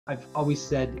I've always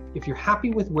said, if you're happy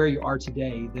with where you are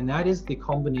today, then that is the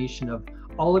combination of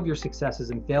all of your successes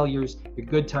and failures, your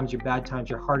good times, your bad times,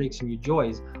 your heartaches and your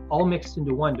joys, all mixed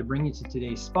into one to bring you to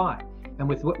today's spot. And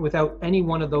without any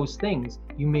one of those things,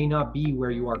 you may not be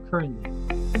where you are currently.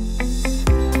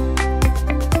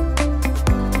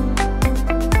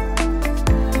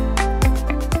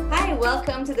 Hi,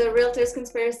 welcome to the Realtor's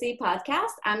Conspiracy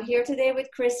Podcast. I'm here today with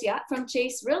Chris Yacht from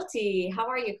Chase Realty. How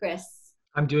are you, Chris?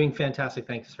 I'm doing fantastic.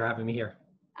 Thanks for having me here.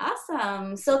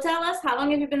 Awesome. So tell us, how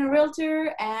long have you been a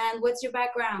realtor and what's your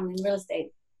background in real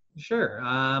estate? Sure.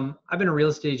 I've been a real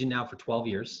estate agent now for 12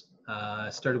 years.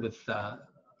 Started with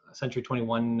Century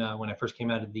 21 when I first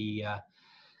came out of the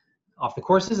off the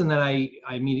courses, and then I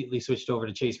immediately switched over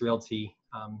to Chase Realty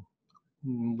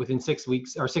within 6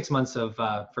 weeks or 6 months of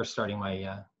first starting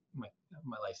my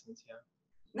my license. Yeah.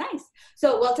 Nice.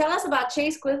 So, well, tell us about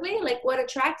Chase quickly. Like, what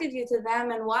attracted you to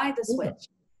them and why the switch?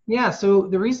 Yeah. So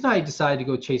the reason I decided to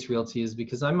go Chase Realty is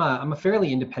because I'm a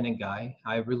fairly independent guy.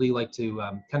 I really like to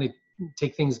kind of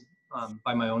take things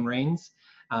by my own reins.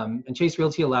 And Chase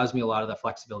Realty allows me a lot of the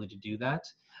flexibility to do that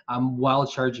while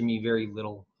charging me very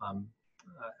little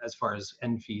as far as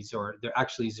end fees, or they're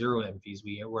actually zero end fees.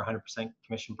 We're 100%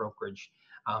 commission brokerage.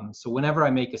 So whenever I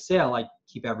make a sale, I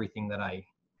keep everything that I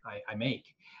make.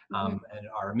 And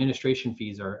our administration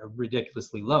fees are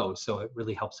ridiculously low. So it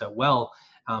really helps out well.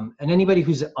 And anybody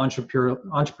who's an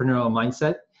entrepreneurial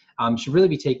mindset should really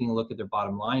be taking a look at their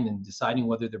bottom line and deciding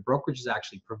whether their brokerage is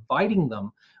actually providing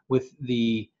them with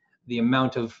the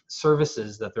amount of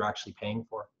services that they're actually paying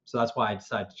for. So that's why I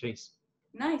decided to Chase.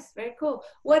 Nice. Very cool.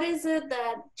 What is it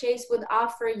that Chase would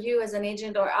offer you as an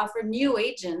agent or offer new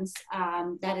agents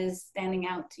that is standing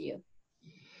out to you?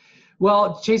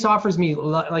 Well, Chase offers me,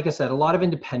 like I said, a lot of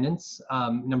independence.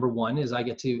 Number one is I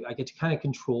get to kind of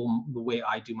control the way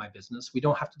I do my business. We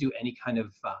don't have to do any kind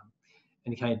of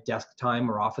desk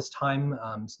time or office time.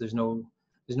 So there's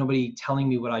nobody telling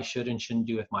me what I should and shouldn't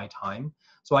do with my time.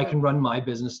 So I can run my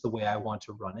business the way I want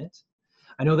to run it.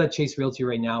 I know that Chase Realty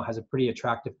right now has a pretty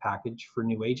attractive package for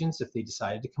new agents if they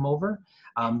decided to come over.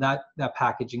 That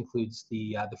package includes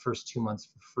the first 2 months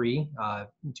for free,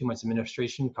 2 months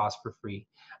administration cost for free.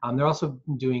 They're also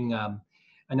doing a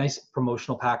nice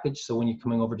promotional package. So when you're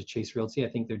coming over to Chase Realty, I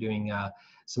think they're doing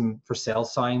some for sale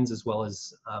signs as well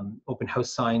as open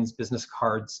house signs, business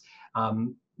cards,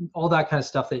 all that kind of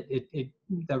stuff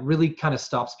that really kind of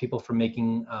stops people from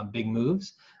making big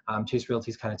moves. Chase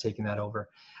Realty is kind of taking that over.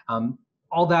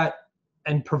 All that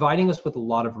and providing us with a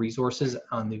lot of resources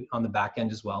on the back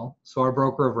end as well. So our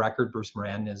broker of record, Bruce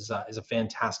Moran, is a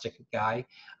fantastic guy.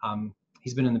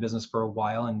 He's been in the business for a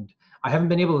while, and I haven't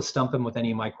been able to stump him with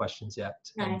any of my questions yet.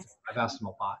 Nice. I've asked him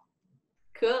a lot.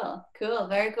 Cool.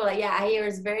 Very cool. Yeah, I hear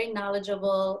he's very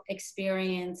knowledgeable,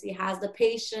 experience. He has the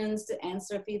patience to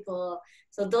answer people.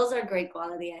 So those are great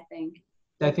quality, I think.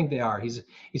 I think they are. He's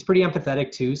pretty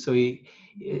empathetic too. So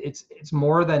it's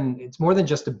more than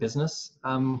just a business.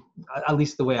 At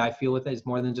least the way I feel with it, it's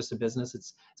more than just a business.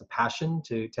 It's a passion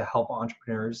to help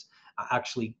entrepreneurs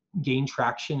actually gain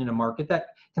traction in a market that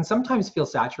can sometimes feel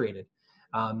saturated.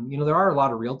 There are a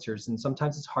lot of realtors, and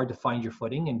sometimes it's hard to find your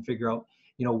footing and figure out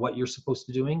what you're supposed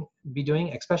to be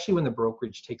doing, especially when the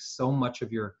brokerage takes so much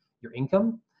of your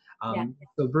income.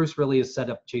 So Bruce really has set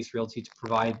up Chase Realty to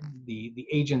provide the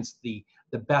agents the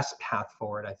best path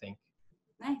forward, I think.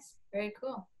 Nice. Very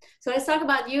cool. So let's talk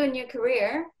about you and your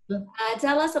career. Sure.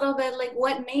 Tell us a little bit, like,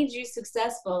 what made you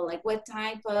successful? Like, what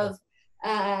type of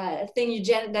thing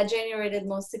that generated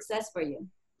most success for you?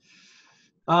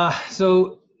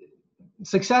 So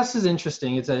success is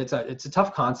interesting. It's a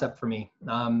tough concept for me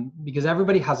because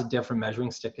everybody has a different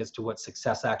measuring stick as to what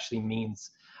success actually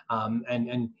means.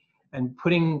 And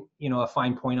putting a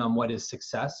fine point on what is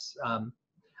success,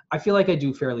 I feel like I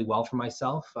do fairly well for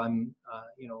myself. I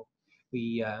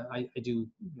do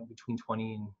between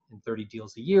 20 and 30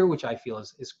 deals a year, which I feel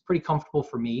is pretty comfortable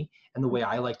for me and the way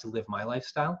I like to live my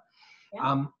lifestyle.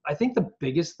 Yeah. I think the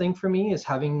biggest thing for me is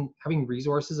having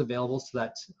resources available so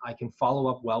that I can follow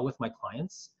up well with my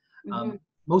clients.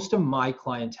 Most of my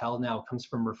clientele now comes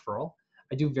from referral.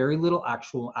 I do very little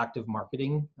actual active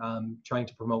marketing, trying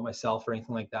to promote myself or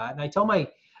anything like that. And I tell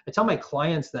my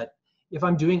clients that if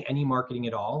I'm doing any marketing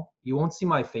at all, you won't see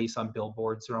my face on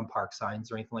billboards or on park signs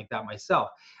or anything like that myself.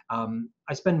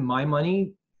 I spend my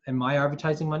money and my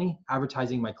advertising money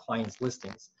advertising my clients'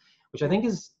 listings, which I think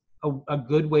is a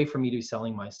good way for me to be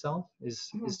selling myself is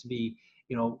to be,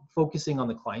 focusing on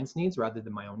the client's needs rather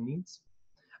than my own needs.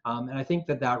 And I think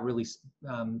that really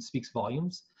speaks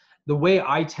volumes. The way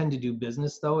I tend to do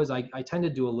business, though, is I tend to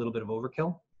do a little bit of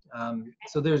overkill.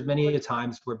 So there's many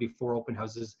times where before open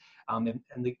houses, and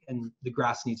the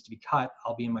grass needs to be cut,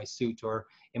 I'll be in my suit or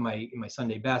in my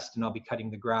Sunday best, and I'll be cutting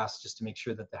the grass just to make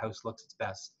sure that the house looks its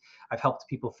best. I've helped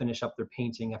people finish up their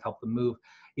painting. I've helped them move.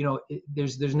 You know,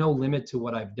 there's no limit to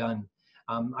what I've done.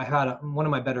 I had one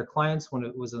of my better clients when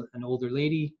it was an older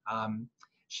lady.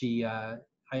 She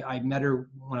I met her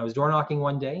when I was door knocking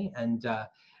one day, and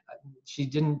she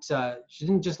didn't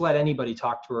just let anybody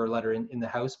talk to her or let her in the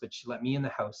house, but she let me in the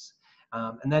house.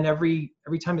 And then every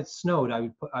time it snowed,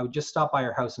 I would just stop by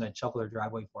her house and I'd shovel her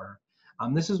driveway for her.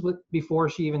 This is before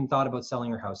she even thought about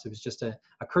selling her house. It was just a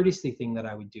courtesy thing that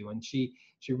I would do, and she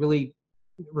really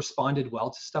responded well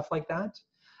to stuff like that.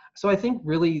 So I think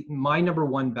really my number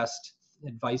one best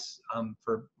advice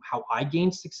for how I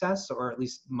gained success, or at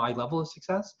least my level of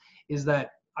success, is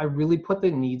that I really put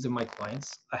the needs of my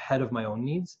clients ahead of my own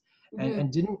needs,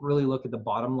 and didn't really look at the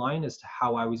bottom line as to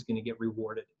how I was going to get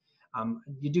rewarded.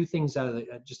 You do things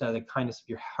just out of the kindness of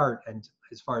your heart, and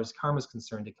as far as karma is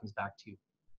concerned, it comes back to you.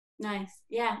 Nice.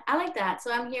 Yeah, I like that.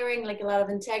 So I'm hearing like a lot of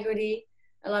integrity,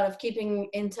 a lot of keeping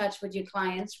in touch with your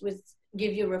clients, with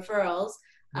give you referrals,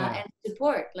 Yeah. and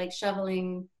support, like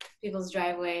shoveling people's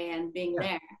driveway and being Yeah.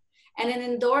 there. And then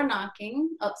in door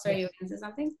knocking, oh, sorry, you Yes. were going to say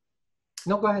something?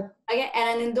 No, go ahead. Okay,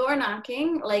 and in door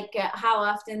knocking, like how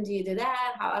often do you do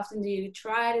that? How often do you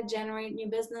try to generate new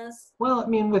business? Well, I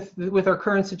mean, with our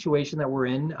current situation that we're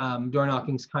in, door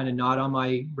knocking's kind of not on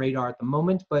my radar at the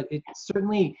moment, but it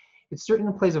certainly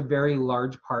plays a very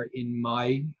large part in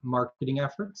my marketing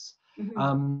efforts.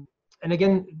 Mm-hmm. And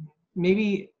again,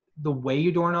 maybe the way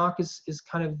you door knock is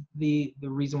kind of the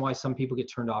reason why some people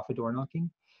get turned off of door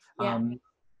knocking. Yeah.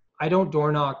 I don't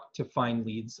door knock to find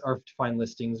leads or to find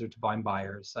listings or to find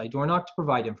buyers. I door knock to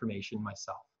provide information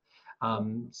myself.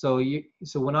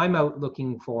 So when I'm out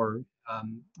looking for,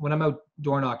 when I'm out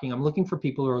door knocking, I'm looking for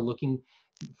people who are looking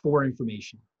for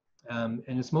information. And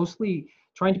it's mostly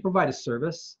trying to provide a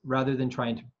service rather than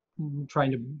trying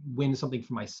to win something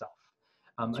for myself.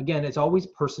 Again, it's always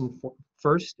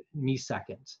first, me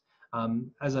second.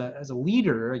 As a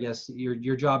leader, I guess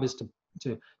your job is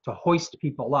to hoist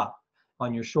people up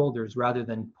on your shoulders rather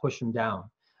than push them down.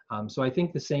 So I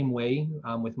think the same way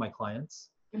with my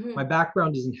clients. Mm-hmm. My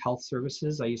background is in health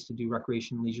services. I used to do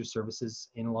recreation and leisure services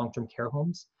in long-term care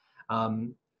homes.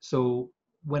 So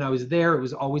when I was there, it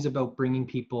was always about bringing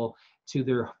people to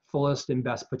their fullest and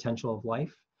best potential of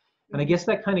life. And I guess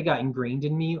that kind of got ingrained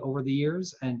in me over the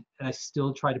years, and I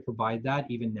still try to provide that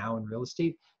even now in real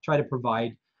estate. Try to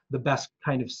provide the best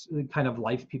kind of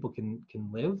life people can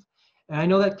live. And I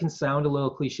know that can sound a little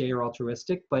cliche or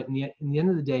altruistic, but in the end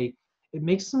of the day, it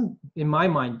makes some, in my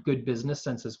mind, good business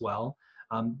sense as well.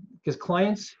 Because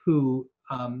clients who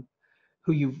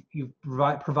you've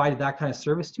provided that kind of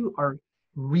service to are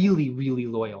really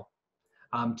loyal,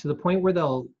 to the point where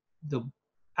they'll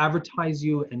advertise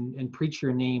you and preach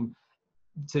your name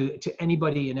to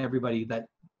anybody and everybody that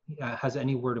has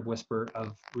any word of whisper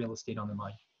of real estate on their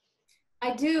mind.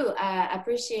 I do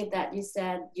appreciate that you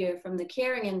said you're from the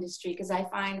caring industry, because I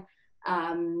find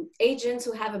agents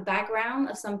who have a background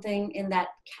of something in that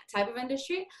type of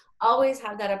industry always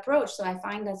have that approach. So I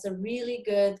find that's a really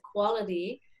good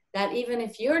quality, that even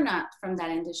if you're not from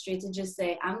that industry, to just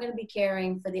say, I'm going to be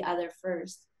caring for the other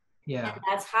first. Yeah. And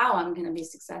that's how I'm going to be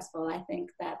successful. I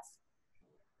think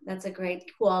that's a great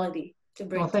quality to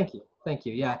bring. Well, thank you. Thank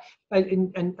you. Yeah.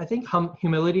 And I think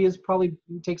humility is probably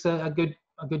takes a good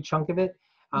chunk of it.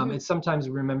 It's sometimes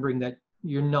remembering that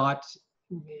you're not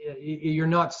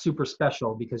super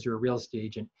special because you're a real estate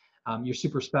agent. You're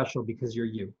super special because you're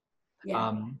you.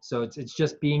 Yeah. So it's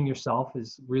just being yourself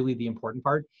is really the important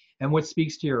part, and what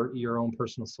speaks to your own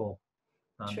personal soul,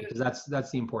 because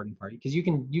that's the important part. Because you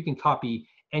can copy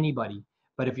anybody,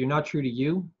 but if you're not true to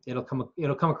you, it'll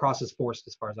come across as forced,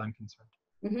 as far as I'm concerned.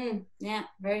 Yeah,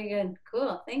 very good.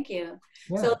 Cool. Thank you.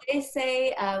 Yeah. So they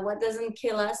say what doesn't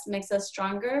kill us makes us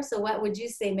stronger. So what would you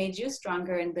say made you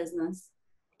stronger in business?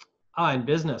 In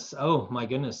business, oh my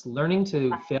goodness, learning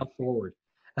to fail forward.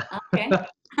 Okay.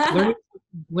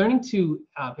 learning to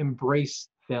embrace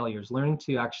failures, learning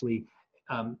to actually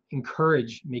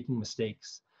encourage making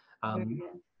mistakes. Very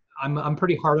good. I'm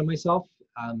pretty hard on myself,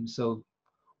 so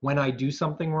when I do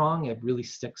something wrong, it really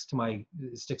sticks to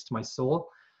my soul.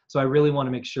 So I really want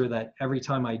to make sure that every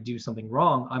time I do something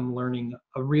wrong, I'm learning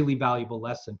a really valuable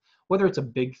lesson, whether it's a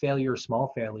big failure or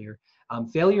small failure.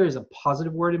 Failure is a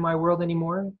positive word in my world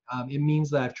anymore. It means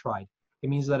that I've tried. It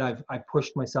means that I've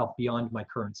pushed myself beyond my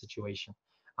current situation,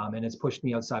 and it's pushed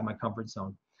me outside my comfort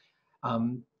zone.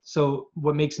 So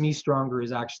what makes me stronger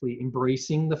is actually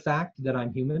embracing the fact that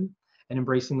I'm human and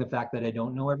embracing the fact that I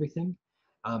don't know everything.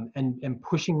 and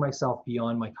pushing myself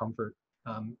beyond my comfort,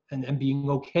 and being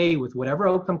okay with whatever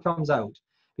outcome comes out.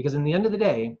 Because in the end of the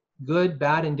day, good,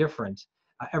 bad, and different,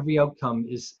 every outcome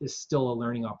is still a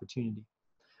learning opportunity.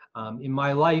 In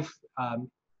my life,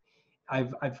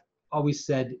 I've always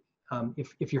said,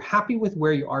 if you're happy with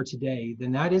where you are today,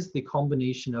 then that is the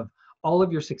combination of all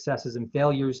of your successes and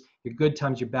failures, your good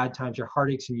times, your bad times, your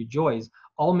heartaches and your joys,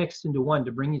 all mixed into one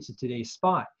to bring you to today's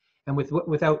spot. And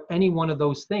without any one of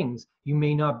those things, you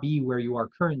may not be where you are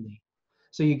currently.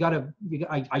 So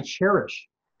I cherish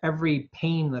every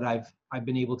pain that I've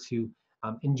been able to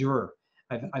endure.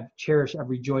 I've cherished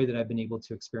every joy that I've been able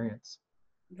to experience.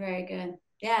 Very good.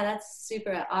 Yeah, that's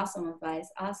super awesome advice.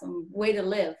 Awesome way to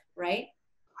live, right?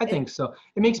 I think so.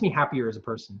 It makes me happier as a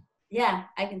person. Yeah,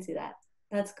 I can see that.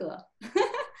 That's cool.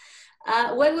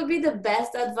 What would be the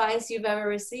best advice you've ever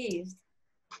received?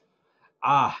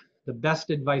 The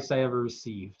best advice I ever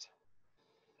received.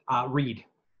 Read.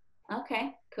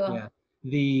 Okay, cool.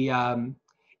 Yeah.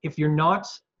 If you're not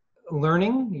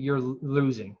learning, you're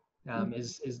losing.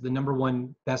 Is the number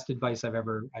one best advice I've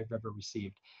ever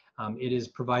received. It has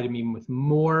provided me with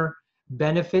more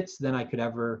benefits than I can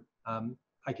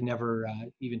never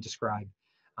even describe.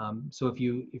 So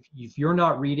if you're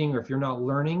not reading, or if you're not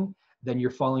learning, then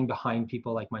you're falling behind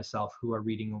people like myself who are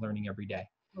reading and learning every day.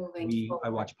 Moving I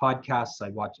forward. watch podcasts, I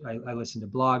listen to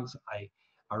blogs, I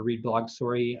read blogs,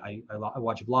 I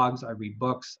watch vlogs, I read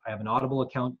books, I have an Audible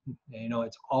account.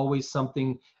 It's always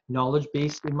something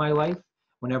knowledge-based in my life.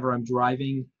 Whenever I'm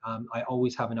driving, I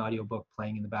always have an audiobook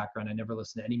playing in the background. I never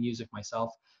listen to any music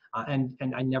myself, and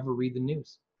I never read the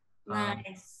news,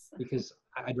 Nice. because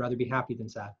I'd rather be happy than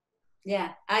sad.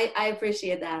 Yeah, I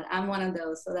appreciate that. I'm one of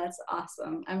those, so that's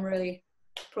awesome. I'm really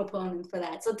proponent for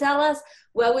that. So tell us,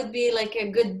 what would be like a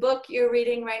good book you're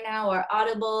reading right now, or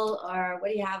Audible, or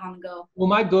what do you have on the go? Well,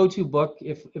 my go-to book,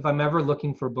 if I'm ever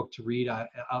looking for a book to read,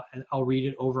 I'll read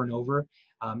it over and over,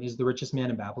 is The Richest Man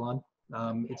in Babylon.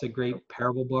 It's a great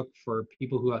parable book for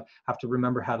people who have to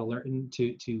remember how to learn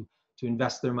to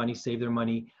invest their money, save their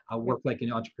money, work like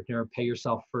an entrepreneur, pay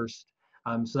yourself first.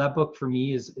 So that book for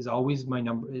me is always my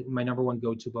number one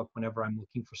go-to book whenever I'm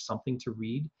looking for something to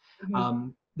read. Mm-hmm.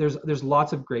 There's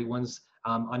lots of great ones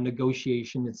on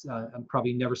negotiation. It's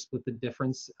probably Never Split the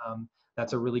Difference.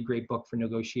 That's a really great book for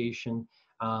negotiation.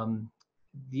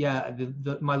 Yeah,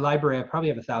 my library, I probably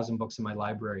have 1,000 books in my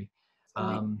library.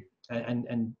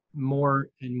 And more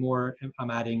and more,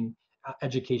 I'm adding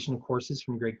educational courses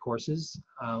from great courses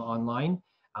online.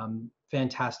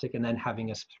 Fantastic. And then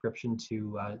having a subscription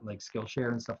to like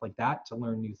Skillshare and stuff like that to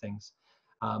learn new things.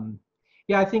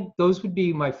 Yeah, I think those would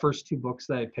be my first two books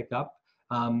that I pick up.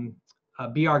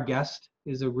 Be Our Guest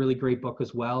is a really great book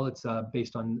as well. It's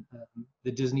based on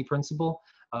the Disney principle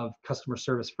of customer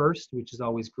service first, which is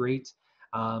always great.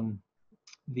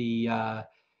 The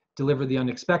Deliver the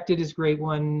Unexpected is a great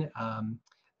one.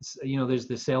 There's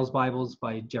the Sales Bibles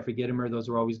by Jeffrey Gitomer. Those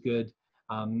are always good.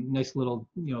 Nice little,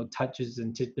 touches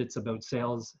and tidbits about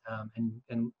sales,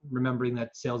 and remembering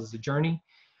that sales is a journey.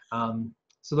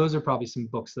 So those are probably some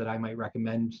books that I might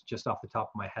recommend just off the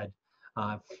top of my head.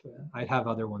 I'd have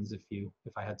other ones if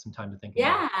I had some time to think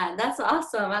about it. Yeah, that's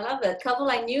awesome. I love it. Couple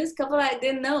I knew, couple I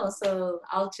didn't know. So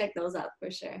I'll check those out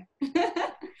for sure.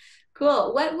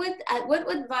 Cool.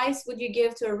 What advice would you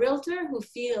give to a realtor who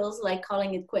feels like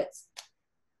calling it quits?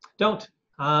 Don't.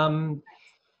 Calling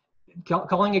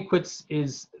it quits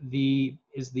is the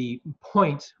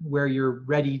point where you're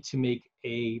ready to make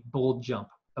a bold jump,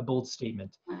 a bold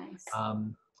statement. Nice.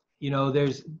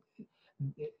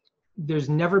 There's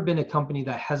never been a company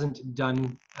that hasn't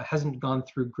gone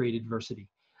through great adversity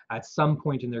at some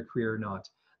point in their career or not.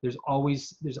 There's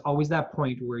always that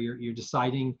point where you're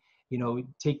deciding,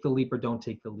 take the leap or don't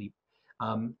take the leap.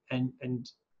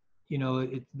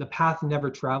 The path never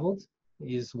traveled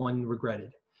is one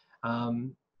regretted.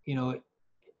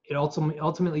 It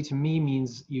ultimately to me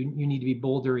means you need to be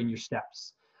bolder in your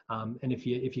steps. And if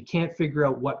you can't figure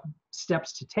out what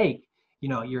steps to take,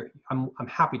 I'm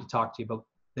happy to talk to you about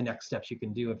the next steps you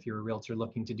can do if you're a realtor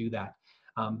looking to do that.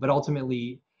 But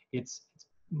ultimately, it's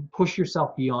push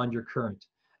yourself beyond your current,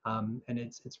 and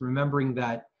it's remembering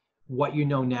that what you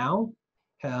know now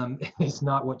is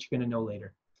not what you're going to know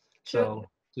later. True. So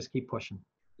just keep pushing.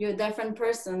 You're a different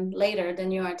person later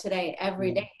than you are today,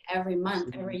 every day, every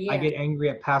month, every year. I get angry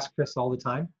at past Chris all the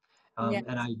time, Yes.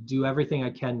 and I do everything I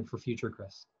can for future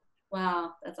Chris.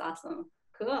 Wow, that's awesome.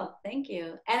 Cool, thank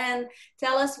you. And then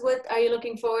tell us, what are you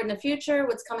looking forward in the future?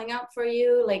 What's coming up for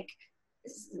you? Like,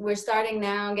 we're starting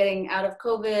now, getting out of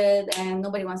COVID, and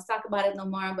nobody wants to talk about it no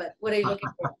more, but what are you looking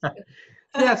forward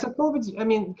to? Yeah, so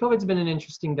COVID's been an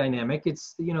interesting dynamic.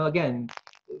 It's, again,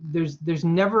 there's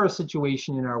never a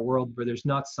situation in our world where there's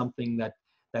not something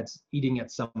that's eating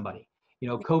at somebody. You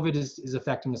know, COVID is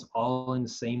affecting us all in the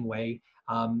same way.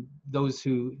 Those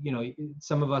who, you know,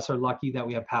 some of us are lucky that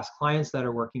we have past clients that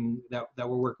are working, that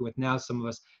we're working with now. Some of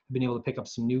us have been able to pick up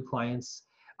some new clients.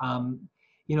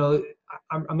 You know,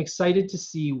 I'm excited to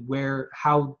see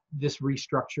how this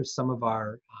restructures some of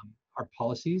our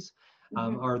policies,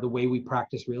 or the way we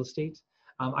practice real estate.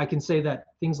 I can say that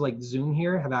things like Zoom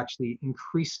here have actually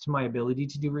increased my ability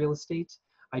to do real estate.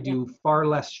 I do far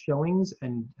less showings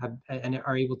and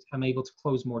I'm able to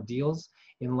close more deals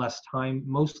in less time,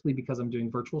 mostly because I'm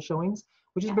doing virtual showings,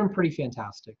 which has been pretty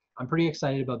fantastic. I'm pretty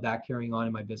excited about that carrying on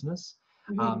in my business.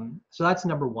 So that's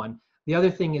number one. The other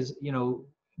thing is, you know,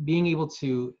 being able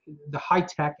to, the high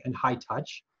tech and high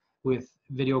touch with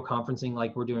video conferencing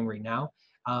like we're doing right now,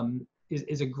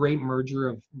 is a great merger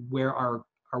of where our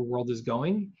world is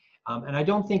going. And I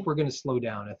don't think we're going to slow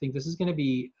down. I think this is going to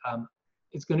be,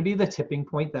 it's going to be the tipping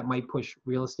point that might push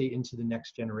real estate into the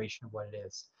next generation of what it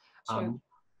is. Sure.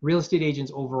 Real estate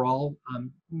agents overall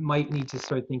might need to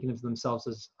start thinking of themselves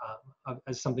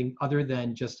as something other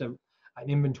than just an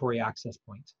inventory access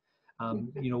point.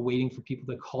 You know, waiting for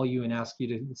people to call you and ask you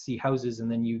to see houses and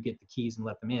then you get the keys and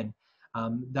let them in.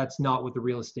 That's not what the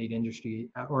real estate industry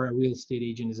or a real estate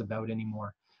agent is about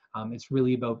anymore. It's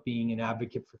really about being an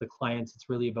advocate for the clients. It's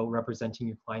really about representing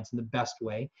your clients in the best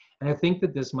way. And I think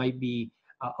that this might be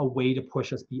a way to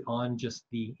push us beyond just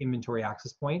the inventory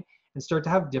access point and start to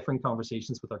have different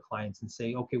conversations with our clients and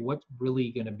say, okay, what's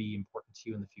really going to be important to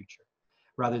you in the future,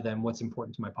 rather than what's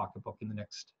important to my pocketbook in the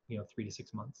next, you know, 3 to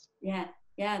 6 months. Yeah,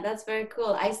 that's very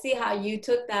cool. I see how you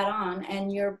took that on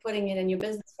and you're putting it in your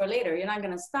business for later. You're not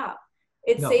going to stop.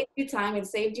 It saved you time. It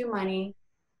saved you money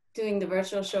doing the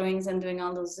virtual showings and doing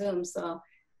all those Zooms. So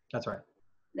that's right.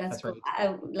 That's cool.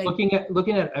 Right.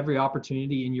 Looking at every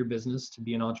opportunity in your business to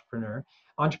be an entrepreneur.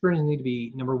 Entrepreneurs need to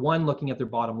be, number one, looking at their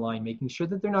bottom line, making sure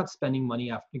that they're not spending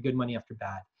good money after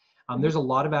bad. There's a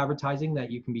lot of advertising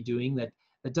that you can be doing that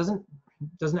doesn't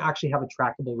actually have a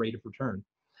trackable rate of return.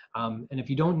 And if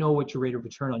you don't know what your rate of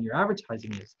return on your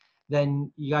advertising is,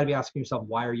 then you got to be asking yourself,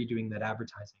 why are you doing that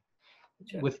advertising?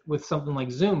 Sure. With something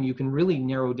like Zoom, you can really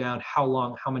narrow down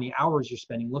how many hours you're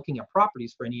spending looking at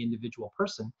properties for any individual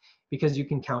person, because you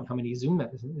can count how many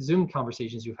Zoom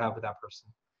conversations you have with that person.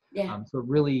 So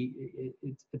really,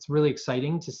 it's really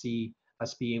exciting to see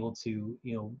us be able to,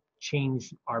 you know,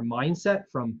 change our mindset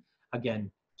from, again,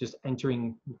 just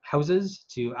entering houses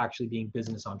to actually being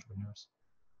business entrepreneurs.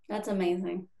 That's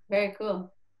amazing. Very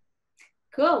cool.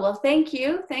 Cool. Well, thank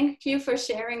you. Thank you for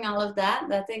sharing all of that.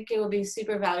 I think it will be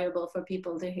super valuable for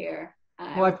people to hear.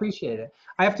 Well, I appreciate it.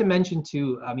 I have to mention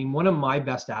too, I mean, one of my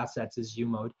best assets is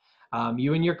UMode.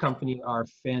 You and your company are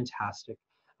fantastic.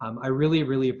 I really,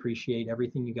 really appreciate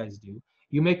everything you guys do.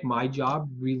 You make my job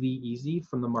really easy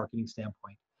from the marketing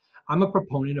standpoint. I'm a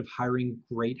proponent of hiring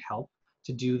great help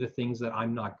to do the things that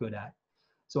I'm not good at.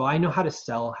 So I know how to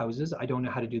sell houses. I don't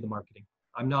know how to do the marketing.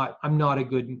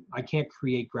 I can't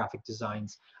create graphic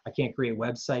designs. I can't create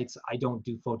websites. I don't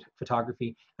do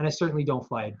photography, and I certainly don't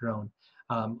fly a drone.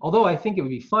 Although I think it would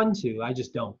be fun to, I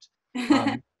just don't.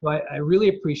 So I really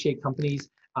appreciate companies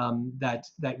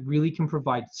that really can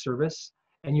provide service,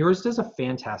 and yours does a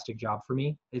fantastic job for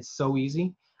me. It's so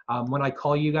easy. When I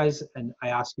call you guys and I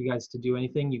ask you guys to do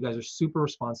anything, you guys are super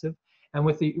responsive. And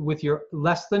with your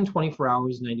less than 24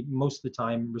 hours, most of the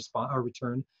time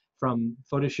return from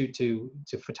photo shoot to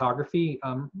photography,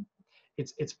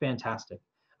 it's fantastic.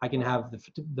 I can have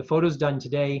the photos done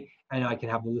today and I can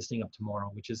have the listing up tomorrow,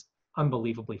 which is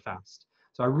unbelievably fast.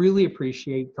 So I really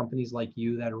appreciate companies like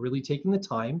you that are really taking the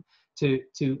time to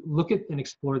look at and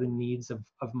explore the needs of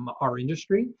our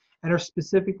industry and are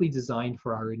specifically designed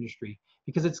for our industry,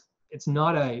 because it's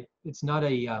not a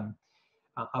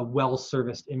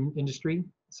well-serviced industry.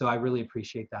 So I really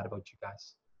appreciate that about you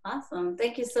guys. Awesome.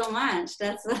 Thank you so much.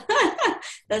 That's a,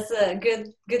 that's a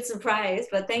good surprise,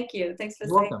 but thank you. Thanks for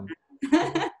saying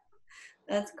that.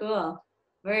 That's cool.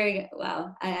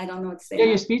 Wow. I don't know what to say. Yeah,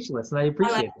 you're speechless, and I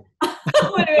appreciate it.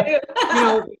 What do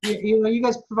I do? you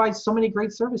guys provide so many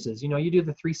great services. You know, you do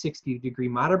the 360-degree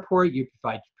Matterport. You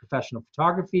provide professional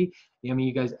photography. I mean,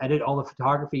 you guys edit all the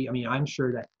photography. I mean, I'm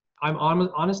sure that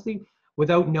honestly,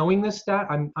 without knowing this stat,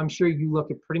 I'm sure you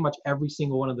look at pretty much every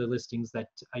single one of the listings that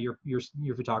your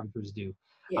photographers do.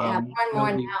 Yeah, more and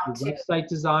more now too. Website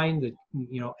design,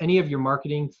 any of your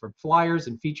marketing, for flyers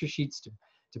and feature sheets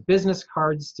to business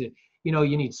cards to,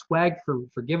 you need swag for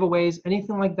giveaways,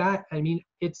 anything like that. I mean,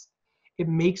 it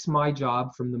makes my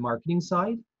job from the marketing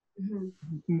side.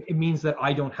 Mm-hmm. It means that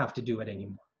I don't have to do it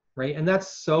anymore, right? And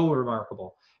that's so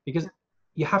remarkable, because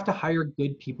you have to hire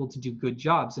good people to do good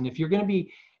jobs. And if you're going to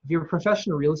be, if you're a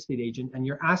professional real estate agent and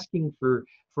you're asking for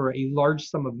a large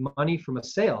sum of money from a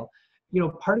sale, you know,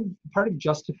 part of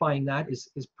justifying that is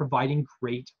providing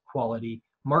great quality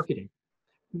marketing,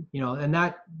 you know, and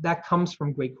that comes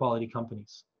from great quality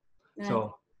companies. Nice.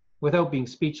 So without being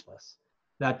speechless,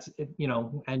 that's it, you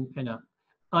know, and a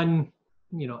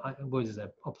you know, what is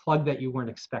it, a plug that you weren't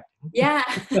expecting. Yeah.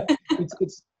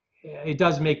 It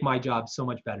does make my job so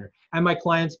much better. And my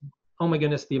clients, oh my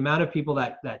goodness, the amount of people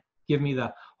that give me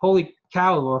the holy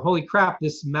cow or holy crap,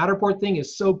 this Matterport thing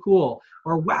is so cool,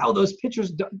 or wow, those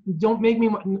pictures don't make me,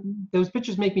 those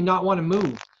pictures make me not want to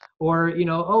move, or you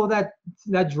know, oh, that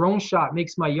drone shot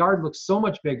makes my yard look so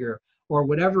much bigger, or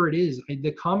whatever it is.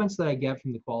 The comments that I get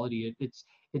from the quality,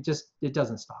 it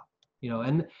doesn't stop, you know.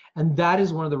 And that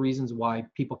is one of the reasons why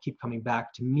people keep coming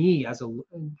back to me as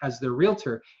their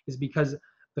realtor, is because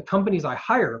the companies I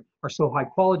hire are so high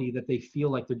quality that they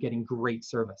feel like they're getting great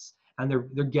service and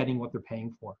they're getting what they're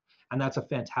paying for. And that's a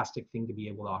fantastic thing to be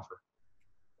able to offer.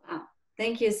 Wow.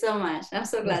 Thank you so much. I'm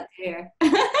so Yeah. glad to hear.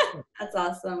 That's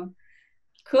awesome.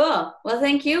 Cool. Well,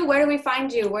 thank you. Where do we find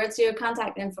you? Where's your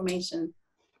contact information?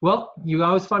 Well, you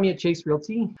always find me at Chase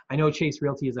Realty. I know Chase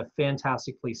Realty is a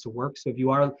fantastic place to work. So if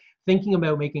you are thinking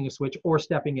about making a switch or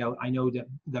stepping out, I know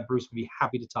that Bruce would be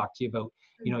happy to talk to you about,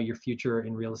 you know, your future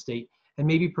in real estate, and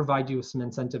maybe provide you with some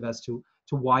incentive as to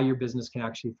why your business can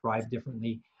actually thrive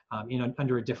differently,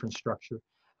 under a different structure.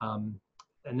 And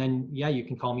then, yeah, you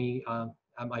can call me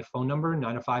at my phone number,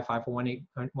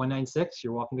 905-541-8196.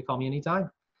 You're welcome to call me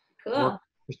anytime. Cool. Or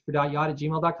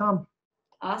christopher.yacht@gmail.com.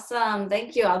 Awesome.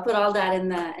 Thank you. I'll put all that in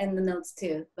the notes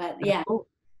too. But yeah, Cool.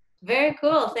 very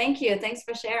cool. Thank you. Thanks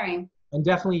for sharing. And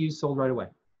definitely use Sold Right Away.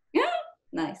 Yeah.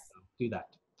 Nice. Do that.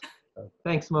 So,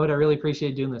 thanks, Maud. I really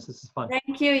appreciate doing this. This is fun.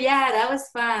 Thank you. Yeah, that was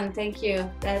fun. Thank you.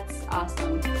 That's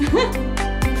awesome.